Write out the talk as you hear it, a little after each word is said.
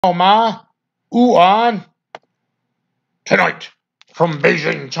Ma Uan. Tonight, from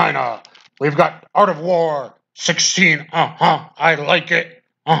Beijing, China, we've got Art of War 16. I like it.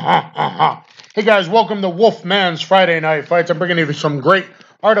 Hey guys, welcome to Wolfman's Friday Night Fights. I'm bringing you some great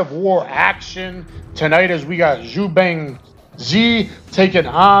Art of War action tonight as we got Junpeng Xie taking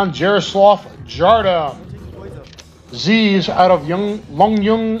on Jarda Jartim. Xie's out of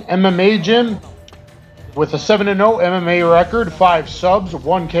Longyung MMA Gym with a 7-0 MMA record, 5 subs,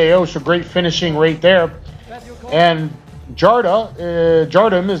 1 KO, so great finishing right there. And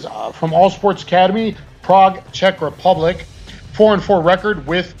Jardim is from All Sports Academy, Prague, Czech Republic, 4-4 record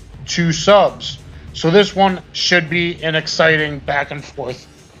with 2 subs. So this one should be an exciting back and forth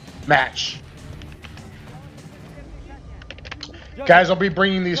match. Guys, I'll be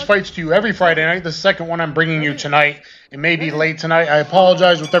bringing these fights to you every Friday night. The second one I'm bringing you tonight. It may be late tonight. I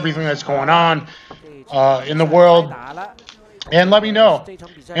apologize with everything that's going on in the world. And let me know.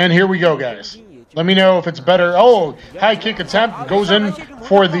 And here we go, guys. Let me know if it's better. Oh, high kick attempt. Goes in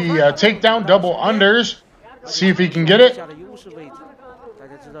for the takedown. Double unders. See if he can get it.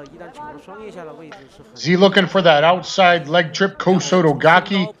 Xie looking for that outside leg trip. Kosoto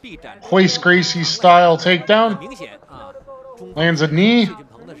Gaki. Hoist Gracie style takedown. Lands a knee.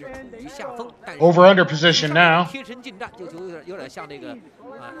 Over-under position now. He's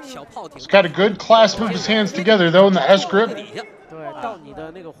got a good clasp of his hands together, though, in the S-grip.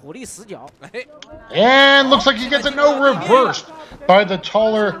 And looks like he gets a no reversed by the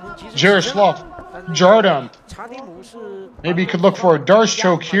taller Jarda Jartim. Maybe he could look for a Darce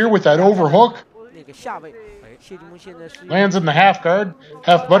choke here with that overhook. Lands in the half guard,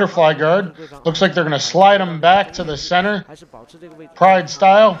 half butterfly guard. Looks like they're going to slide him back to the center. Pride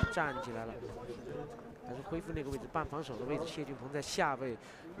style.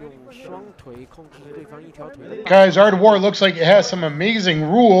 Guys, Art of War looks like it has some amazing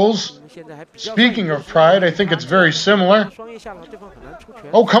rules. Speaking of Pride, I think it's very similar.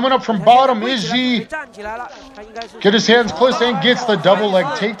 Oh, coming up from bottom is Xie. Get his hands close and gets the double leg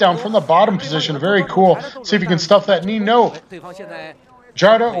takedown from the bottom position. Very cool. See if he can stuff that knee. No.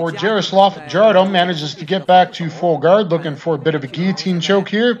 Jarda or Jarda Jartim manages to get back to full guard, looking for a bit of a guillotine choke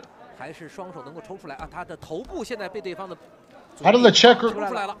here. Out of the Czech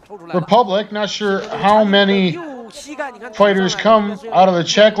Republic, not sure how many fighters come out of the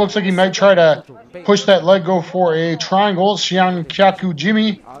Czech. Looks like he might try to push that leg, go for a triangle. Xiang Kyaku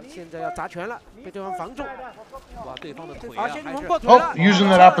Jimmy. Oh, using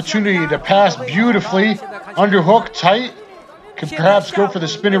that opportunity to pass beautifully. Underhook, tight. Could perhaps go for the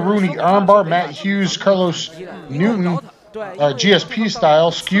Spinneroonie armbar. Matt Hughes, Carlos Newton, GSP style,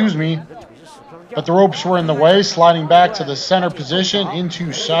 excuse me. But the ropes were in the way, sliding back to the center position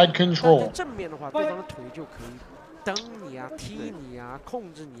into side control.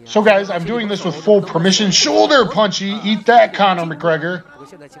 So guys, I'm doing this with full permission. Shoulder punchy, eat that, Conor McGregor.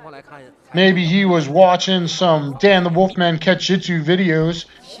 Maybe he was watching some DanTheWolfman Jiu-jitsu videos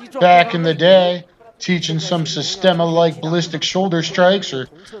back in the day, teaching some Systema-like ballistic shoulder strikes or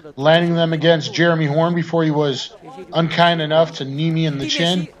landing them against Jeremy Horn before he was unkind enough to knee me in the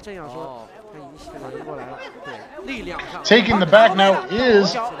chin. Taking the back now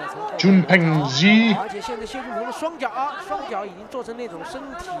is Junpeng Xie.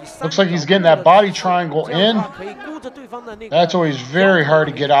 Looks like he's getting that body triangle in. That's always very hard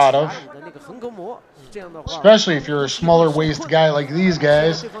to get out of, especially if you're a smaller waist guy like these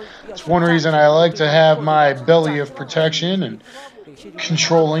guys. It's one reason I like to have my belly of protection and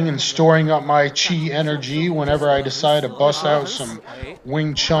controlling and storing up my chi energy whenever I decide to bust out some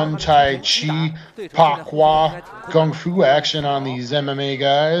Wing Chun, Tai Chi, Pakwa, Kung Fu action on these MMA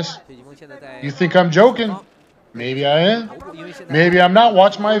guys. You think I'm joking? Maybe I am. Maybe I'm not.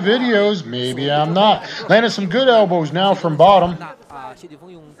 Watch my videos. Maybe I'm not. Landed some good elbows now from bottom.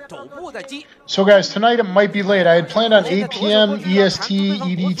 So guys, tonight it might be late. I had planned on 8 p.m. EST,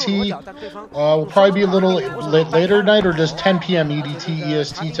 EDT. Will probably be a little later tonight, or does 10 p.m. EDT,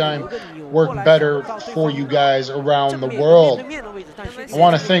 EST time work better for you guys around the world? I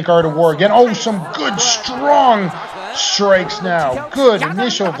want to thank Art of War again. Oh, some good, strong strikes now. Good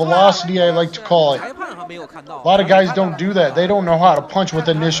initial velocity, I like to call it. A lot of guys don't do that. They don't know how to punch with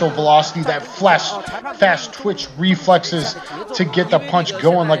initial velocity, that fast twitch reflexes to get the punch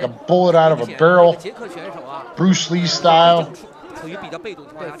going like a bullet out of a barrel. Bruce Lee style.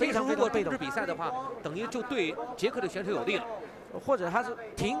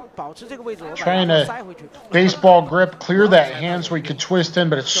 Trying to baseball grip, clear that hand so he could twist in,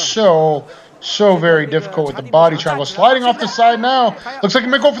 but it's so very difficult with the body triangle. Sliding off the side now. Looks like he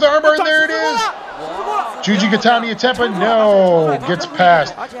might go for the armbar, and there it is. Juji Katani Atepa, no, gets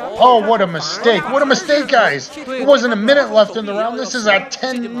past. Oh, what a mistake. What a mistake, guys. It wasn't a minute left in the round. This is a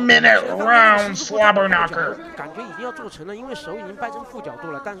 10-minute round slobber knocker.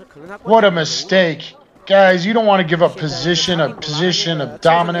 What a mistake. Guys, you don't want to give up a position of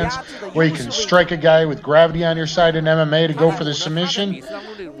dominance where you can strike a guy with gravity on your side in MMA to go for the submission.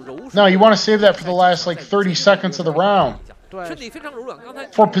 No, you want to save that for the last, like, 30 seconds of the round.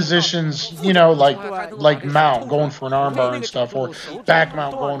 For positions, you know, like mount, going for an armbar and stuff, or back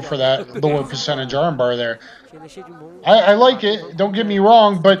mount, going for that lower percentage armbar there. I like it, don't get me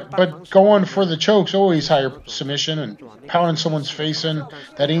wrong, but going for the choke's always higher submission, and pounding someone's face in,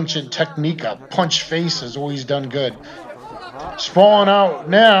 that ancient technique of punch face has always done good. Spawn out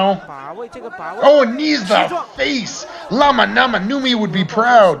now. Oh, and knees the face. Lama Nama Numi would be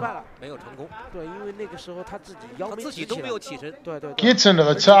proud. Gets into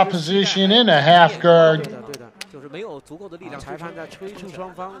the top position in a half guard.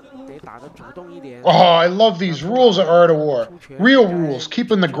 Oh, I love these rules of Art of War. Real rules.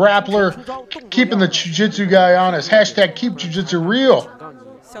 Keeping the grappler, keeping the jiu-jitsu guy honest. Hashtag keep jiu-jitsu real.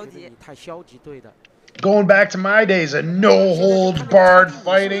 Going back to my days of no-holds-barred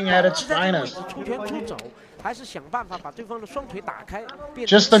fighting at its finest.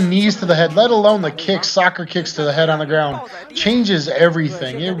 Just the knees to the head, let alone the kicks, soccer kicks to the head on the ground, changes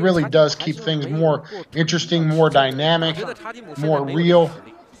everything. It really does keep things more interesting, more dynamic, more real.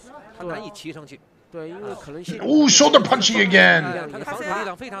 Ooh, shoulder punchy again. And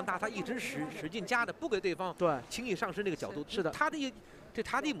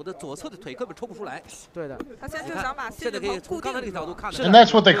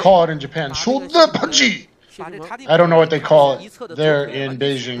that's what they call it in Japan, shoulder punchy. I don't know what they call it there in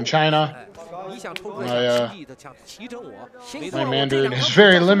Beijing, China. My Mandarin is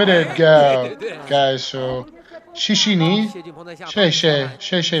very limited, guys, so Shishi ni,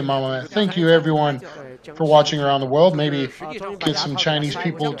 Shei Mama. Thank you, everyone, for watching around the world. Maybe get some Chinese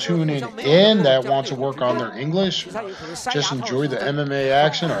people tuning in that want to work on their English. Just enjoy the MMA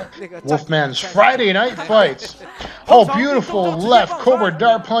action or Wolfman's Friday night fights. Oh, beautiful left Cobra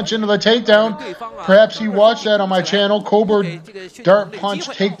dart punch into the takedown. Perhaps you watched that on my channel. Cobra dart punch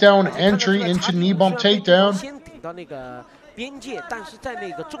takedown entry into knee bump takedown.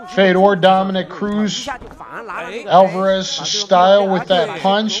 Fedor Dominic Cruz Alvarez style with that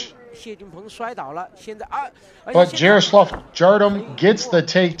punch. But Jaroslav Jardim gets the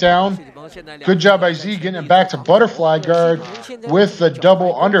takedown. Good job by Z getting it back to butterfly guard with the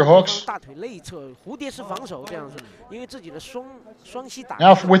double underhooks.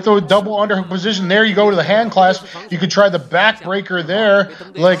 Now with the double underhook position, there you go to the hand clasp. You could try the backbreaker there,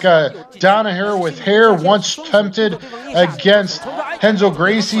 like Danaher with hair once tempted against Renzo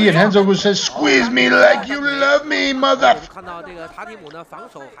Gracie, and Renzo says, "Squeeze me like you love me, mother."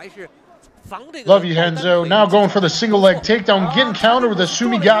 Love you, Renzo. Now going for the single leg takedown, getting countered with a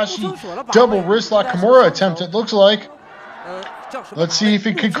Sumigashi double wrist lock Kimura attempt, it looks like. Let's see if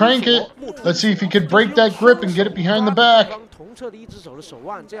he could crank it. Let's see if he could break that grip and get it behind the back.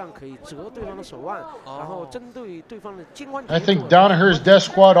 I think Danaher's death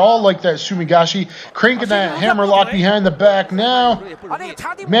squad all like that Sumigashi. Cranking that hammerlock behind the back now.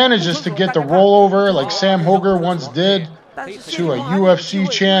 Manages to get the rollover like Sam Hoger once did to a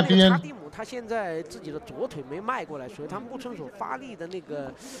UFC champion.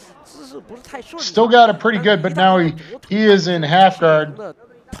 Still got it pretty good, but now he is in half guard.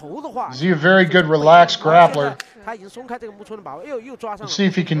 Is he a very good relaxed grappler? Let's see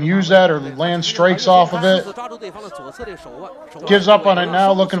if he can use that or land strikes off of it. Gives up on it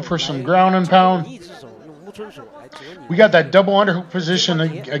now, looking for some ground and pound. We got that double underhook position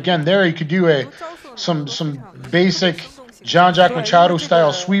again there. You could do some basic Jean-Jacques Machado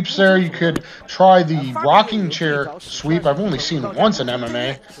style sweeps there. You could try the rocking chair sweep. I've only seen it once in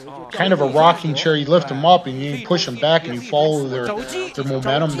MMA. Kind of a rocking chair. You lift them up and you push them back and you follow their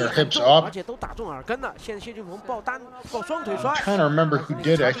momentum, their hips up. I'm trying to remember who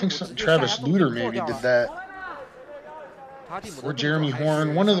did it. I think Travis Luter maybe did that. Or Jeremy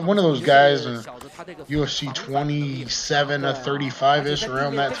Horn, one of those guys in UFC 27 to 35-ish,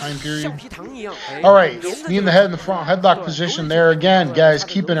 around that time period. All right, knee in the head in the front headlock position there again, guys,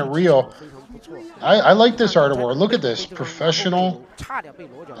 keeping it real. I like this Art of War. Look at this, professional,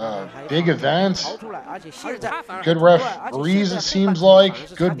 big events, good referees. It seems like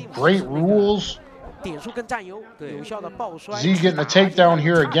great rules. Z getting the takedown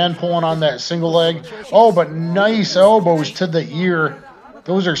here again, pulling on that single leg. Oh, but nice elbows to the ear.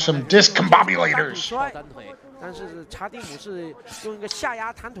 Those are some discombobulators. 但是查蒂姆是用一个下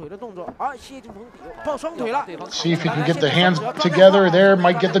压弹腿的动作，而谢霆锋抱双腿了。See if he can get the hands together there.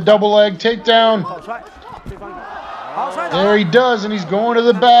 Might get the double leg takedown. There he does, and he's going to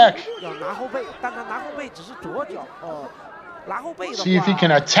the back. See if he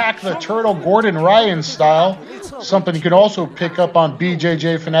can attack the Turtle Gordon Ryan style. Something you can also pick up on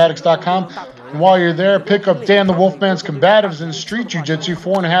BJJFanatics.com. And while you're there, pick up Dan the Wolfman's Combatives in Street Jiu-Jitsu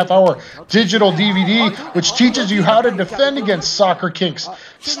 4.5-hour digital DVD, which teaches you how to defend against soccer kicks,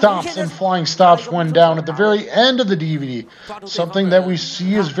 stomps, and flying stops when down at the very end of the DVD. Something that we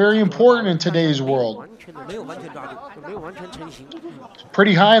see is very important in today's world.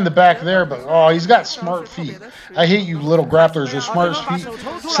 Pretty high in the back there, but oh, he's got smart feet. I hate you little grapplers with smart feet.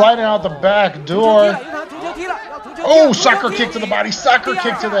 Sliding out the back door. Oh, soccer kick to the body, soccer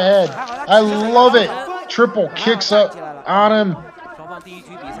kick to the head. I love it. Triple kicks up on him.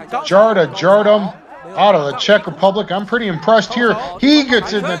 Jarda Jartim out of the Czech Republic. I'm pretty impressed here. He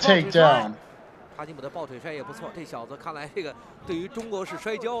gets in the takedown. 查蒂姆的抱腿摔也不错，这小子看来这个对于中国式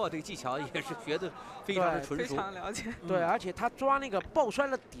摔跤啊，这个技巧也是学的非常的纯熟。非常了解。对，而且他抓那个抱摔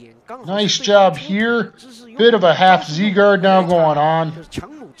的点刚好。Nice job here. Bit of a half Z guard now going on.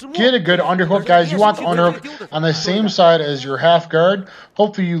 Get a good underhook, guys. You want the underhook on the same side as your half guard.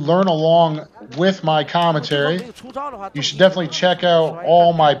 Hopefully you learn along with my commentary. You should definitely check out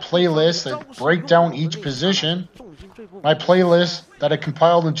all my playlists that break down each position. My playlist that I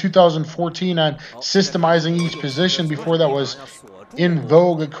compiled in 2014 on systemizing each position before that was in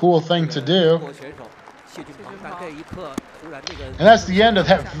vogue, a cool thing to do. And that's the end of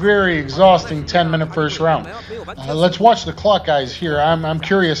that very exhausting 10-minute first round. Let's watch the clock, guys, here. I'm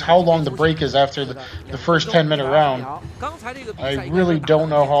curious how long the break is after the first 10-minute round. I really don't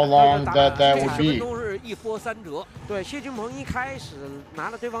know how long that would be. 对，谢霆锋一开始拿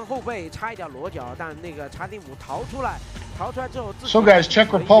了对方后背，差一点裸脚，但那个查蒂姆逃出来之后。So guys,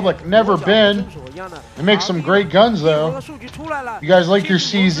 Czech Republic, never been. They make some great guns though. You guys like your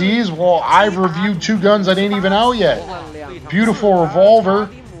CZs? Well, I've reviewed 2 guns that ain't even out yet. Beautiful revolver.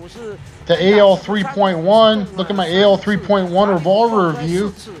 The AL 3.1. Look at my AL 3.1 revolver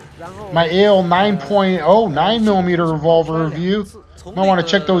review. My AL 9.0 9mm revolver review. You might want to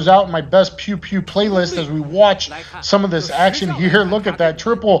check those out in my best pew pew playlist as we watch some of this action here. Look at that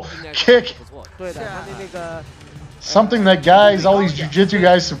triple kick. Something that guys, all these jiu-jitsu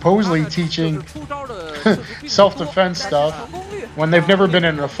guys supposedly teaching self-defense stuff when they've never been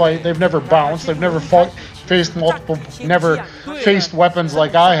in a fight, they've never bounced, they've never faced multiple, never faced weapons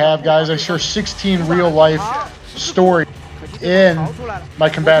like I have, guys. I share 16 real-life stories in my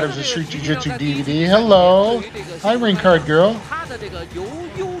Combatives and Street Jiu-Jitsu DVD. Hello. Hi, ring card girl.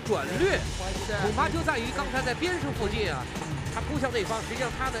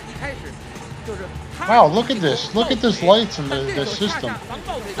 Wow, look at this. Look at this lights in the system.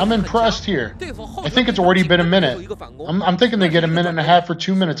 I'm impressed here. I think it's already been a minute. I'm thinking they get a minute and a half or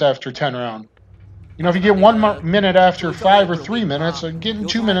 2 minutes after 10 round. You know, if you get 1 minute after 5 or 3 minutes, getting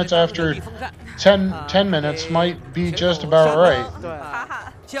 2 minutes after 10 minutes might be just about right.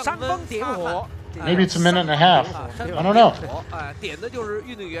 Maybe it's a minute and a half. I don't know.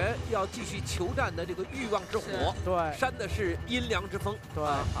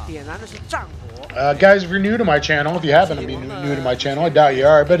 Guys, if you're new to my channel, if you happen to be new to my channel, I doubt you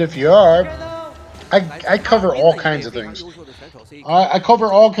are, but if you are, I cover all kinds of things. I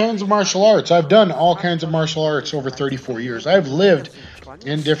cover all kinds of martial arts. I've done all kinds of martial arts over 34 years. I've lived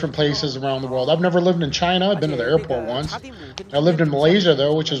in different places around the world. I've never lived in China. I've been to the airport once. I lived in Malaysia,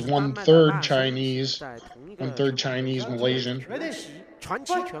 though, which is 1/3 Chinese, 1/3 Chinese Malaysian.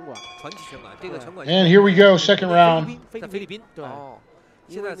 And here we go, second round.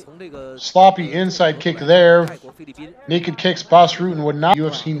 Sloppy inside kick there. Naked kicks, Boss Rutan would not.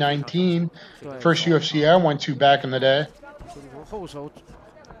 UFC 19. First UFC I went to back in the day.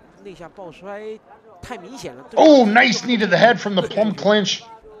 Oh, nice knee to the head from the plum clinch.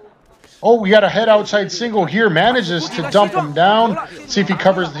 Oh, we got a head outside single here. Manages to dump him down. See if he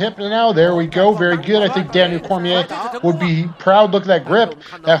covers the hip now. There we go. Very good. I think Daniel Cormier would be proud. Look at that grip.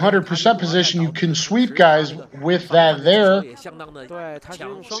 That 100% position. You can sweep guys with that there.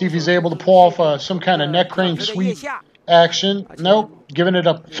 See if he's able to pull off some kind of neck crank sweep action. Nope. Giving it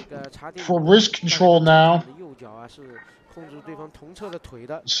up for wrist control now.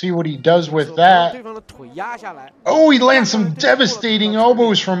 See what he does with that. Oh, he lands some devastating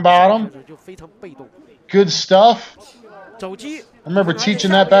elbows from bottom. Good stuff. remember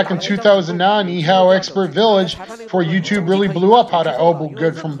teaching that back in 2009, Ehao Expert Village, before YouTube really blew up how to elbow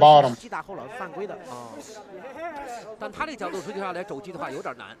good from bottom. 但他这角度实际上来肘击的话有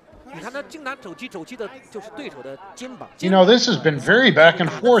点难。你看他竟然肘击的就是对手的肩膀。You know, this has been very back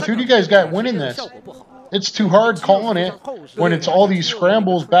and forth. Who do you guys got winning this? It's too hard calling it when it's all these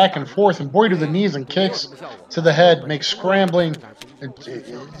scrambles back and forth, and boy, do the knees and kicks to the head make scrambling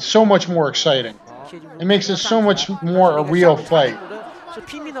so much more exciting. It makes it so much more a real fight.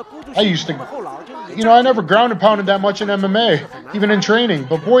 I used to, you know, I never ground and pounded that much in MMA, even in training.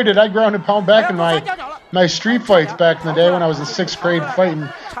 But boy, did I ground and pound back in my street fights back in the day when I was in 6th grade fighting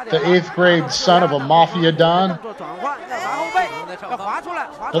the 8th grade son of a mafia don.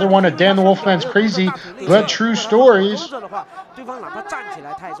 Another one of DanTheWolfman's crazy but true stories.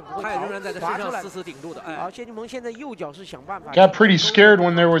 Got pretty scared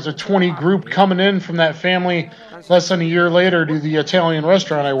when there was a 20 group coming in from that family less than a year later to the Italian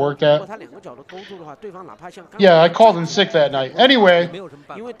restaurant I worked at. Yeah, I called in sick that night. Anyway,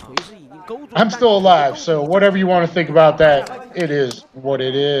 I'm still alive, so whatever you want to think about that, it is what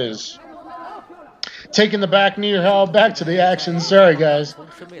it is. Taking the back knee or how back to the action. Sorry, guys.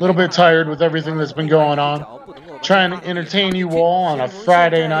 A little bit tired with everything that's been going on. Trying to entertain you all on a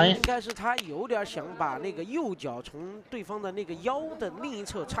Friday night. Let's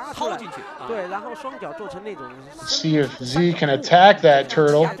see if Z can attack that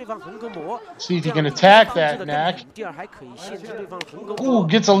turtle. See if he can attack that neck. Ooh,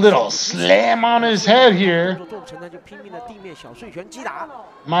 gets a little slam on his head here.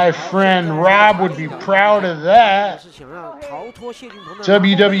 My friend Rob would be proud of that.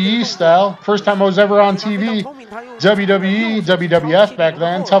 WWE style. First time I was ever on TV. WWE, WWF back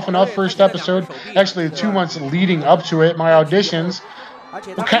then. Tough Enough first episode. Actually, the 2 months leading up to it, my auditions.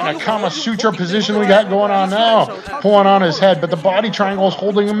 What kind of Kama Sutra position we got going on now? Pulling on his head, but the body triangle is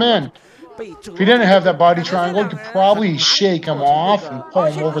holding him in. If he didn't have that body triangle, he could probably shake him off and pull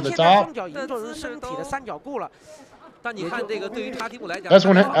him over the top. That's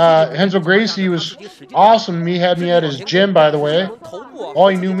when Renzo Gracie was awesome. He had me at his gym, by the way. All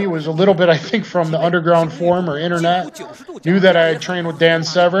he knew me was a little bit, I think, from the underground forum or internet. Knew that I had trained with Dan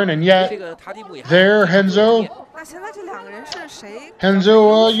Severn, and yet there, Renzo,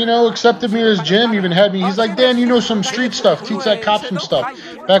 you know, accepted me at his gym, even had me. He's like, Dan, you know some street stuff. Teach that cop some stuff.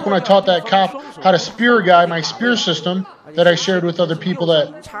 Back when I taught that cop how to spear a guy, my spear system that I shared with other people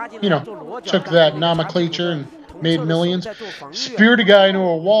that, you know, took that nomenclature and made millions. Speared a guy into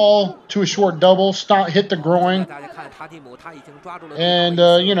a wall to a short double, hit the groin, and,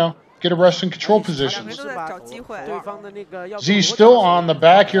 you know, get a wrestling control positions. Z's still on the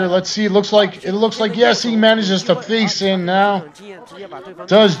back here. Let's see. It looks like yes, he manages to face in now.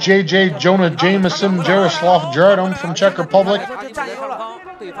 Does JJ Jonah Jameson Jaroslav Jardim from Czech Republic.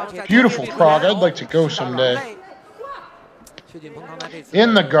 Beautiful prog. I'd like to go someday.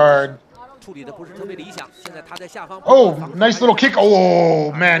 In the guard. Oh, nice little kick.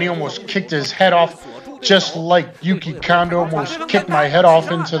 Oh, man, he almost kicked his head off. Just like Yuki Kondo almost kicked my head off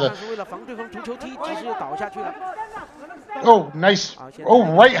into the... Oh, nice. Oh,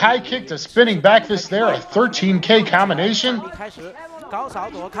 right high kick to spinning back fist there. A 13K combination.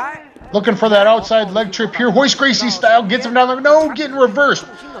 Looking for that outside leg trip here. Hoist Gracie style. Gets him down there. No, getting reversed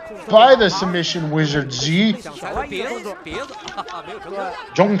by the submission wizard Z.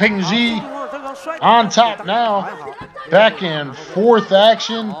 Junpeng Xie on top now. Back in fourth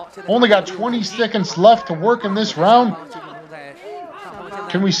action. Only got 20 seconds left to work in this round.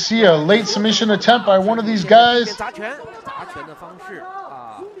 Can we see a late submission attempt by one of these guys?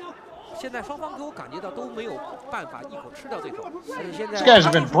 These guys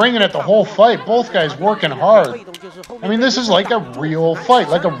have been bringing it the whole fight. Both guys working hard. I mean, this is like a real fight.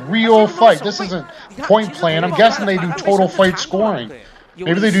 Like a real fight. This isn't point playing. I'm guessing they do total fight scoring.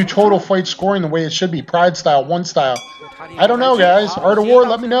 Maybe they do total fight scoring the way it should be. Pride style, one style. I don't know, guys. Art of War,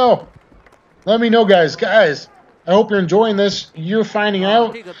 let me know. Let me know, guys. Guys, I hope you're enjoying this. You're finding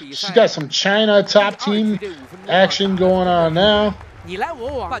out. She's got some China top team action going on now. Good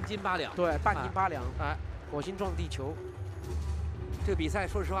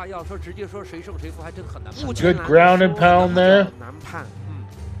ground and pound there.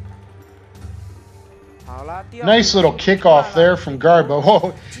 Nice little kickoff there from Garbo.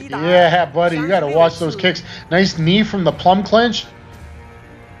 Oh, yeah, buddy, you got to watch those kicks. Nice knee from the plum clinch.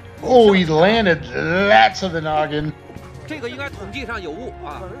 Oh, he landed that to the noggin.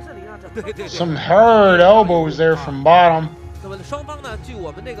 Some hard elbows there from bottom. I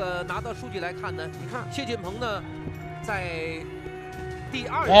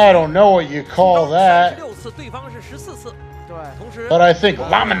don't know what you call that. But I think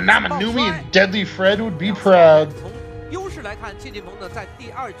Lama Nama Numi and Deadly Fred would be proud. 从优势来看，谢晋鹏呢在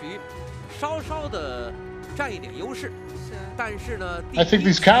第2局稍稍的占一点优势。 I think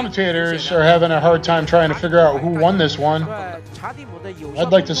these commentators are having a hard time trying to figure out who won this one.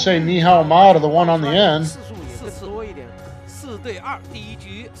 I'd like to say Nihao Ma to the one on the end.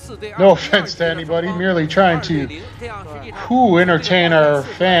 No offense to anybody, merely trying to entertain our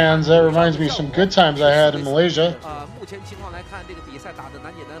fans. That reminds me of some good times I had in Malaysia.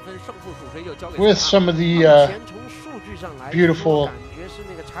 With some of the beautiful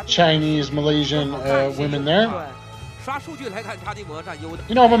Chinese, Malaysian women there.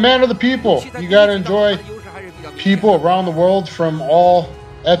 You know, I'm a man of the people. You gotta enjoy people around the world from all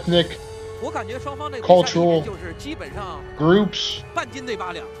ethnic, cultural groups.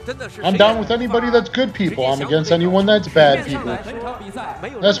 I'm down with anybody that's good people. I'm against anyone that's bad people.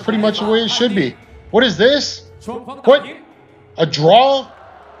 That's pretty much the way it should be. What is this? What? A draw?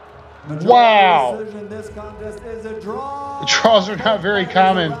 Wow. Draws are not very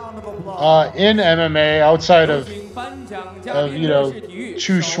common in MMA outside of you know,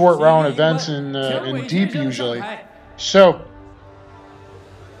 2 short round events in deep usually. So,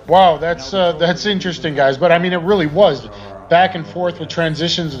 wow, that's interesting, guys. But I mean, it really was back and forth with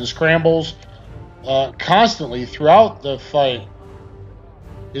transitions and scrambles constantly throughout the fight.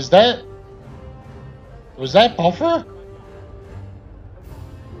 Was that Buffer?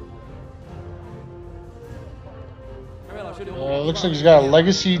 Looks like he's got a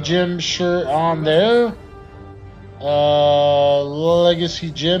Legacy Gym shirt on there.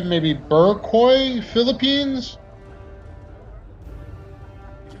 Legacy Gym, maybe Burkoi, Philippines?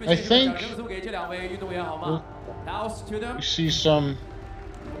 I think. You see some.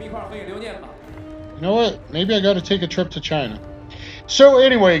 You know what? Maybe I got to take a trip to China. So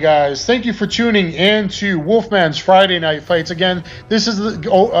anyway, guys, thank you for tuning in to Wolfman's Friday Night Fights. Again, this is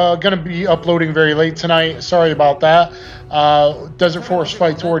going to be uploading very late tonight. Sorry about that. Desert Force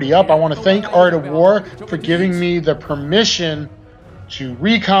Fight's already up. I want to thank Art of War for giving me the permission to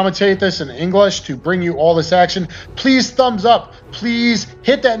re-commentate this in English, to bring you all this action. Please thumbs up. Please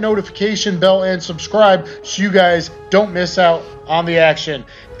hit that notification bell and subscribe so you guys don't miss out on the action.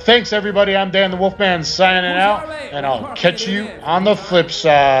 Thanks, everybody. I'm Dan the Wolfman signing out, and I'll catch you on the flip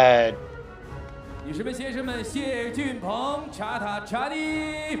side. 女士们、先生们，谢俊鹏，查塔查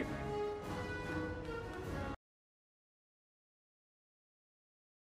蒂。